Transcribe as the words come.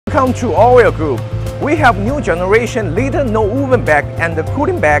Welcome to Allwell Group. We have new generation leader Nonwoven bag and the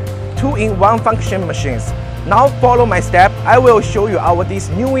cooling bag 2-in-1 function machines. Now follow my step, I will show you these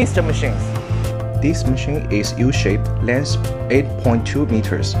newest machines. This machine is U-shaped, length 8.2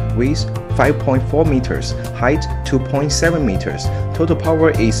 meters, width 5.4 meters, height 2.7 meters. Total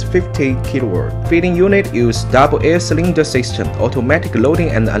power is 50 kW. Feeding unit use double air cylinder system, automatic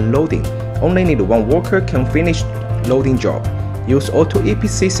loading and unloading. Only need one worker can finish loading job. Use auto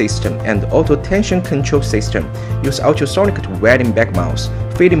EPC system and auto tension control system. Use ultrasonic to welding back mouse.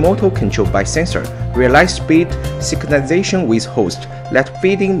 Feeding motor controlled by sensor. Realize speed synchronization with host. Let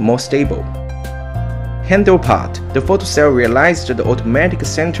feeding more stable. Handle part. The photocell realized the automatic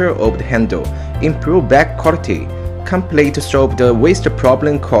center of the handle. Improve back quality. Complete solve the waste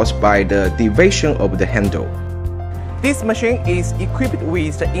problem caused by the deviation of the handle. This machine is equipped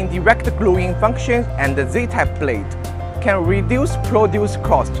with the indirect gluing function and the Z-type blade. Can reduce produce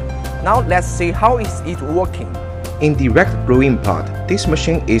cost. Now let's see how is it working. Indirect gluing part. This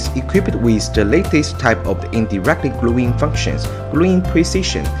machine is equipped with the latest type of the indirect gluing functions. Gluing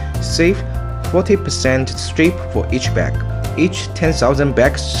precision. Save 40% strip for each bag. Each 10,000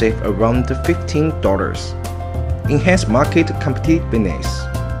 bags save around $15. Enhance market competitiveness.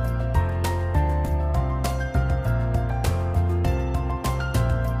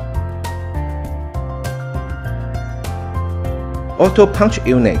 Auto punch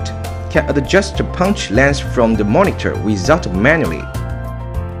unit can adjust the punch length from the monitor without manually.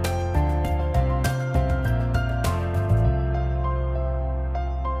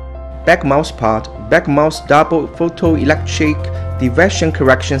 Back mouse part. Back mouse double photoelectric deviation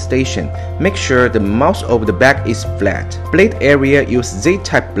correction station. Make sure the mouse of the bag is flat. Blade area use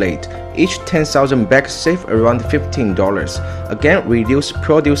Z-type blade. Each 10,000 bags save around $15. Again reduce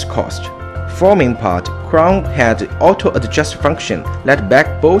produce cost. Forming part. Crown head auto adjust function. Let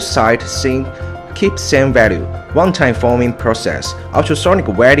bag both sides keep same value. One-time forming process. Ultrasonic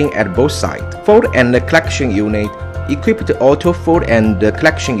welding at both sides. Fold and collection unit. Equip the auto fold and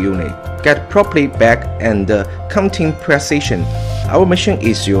collection unit. Get properly bag and counting precision. Our machine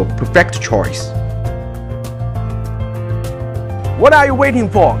is your perfect choice. What are you waiting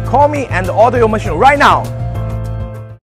for? Call me and order your machine right now.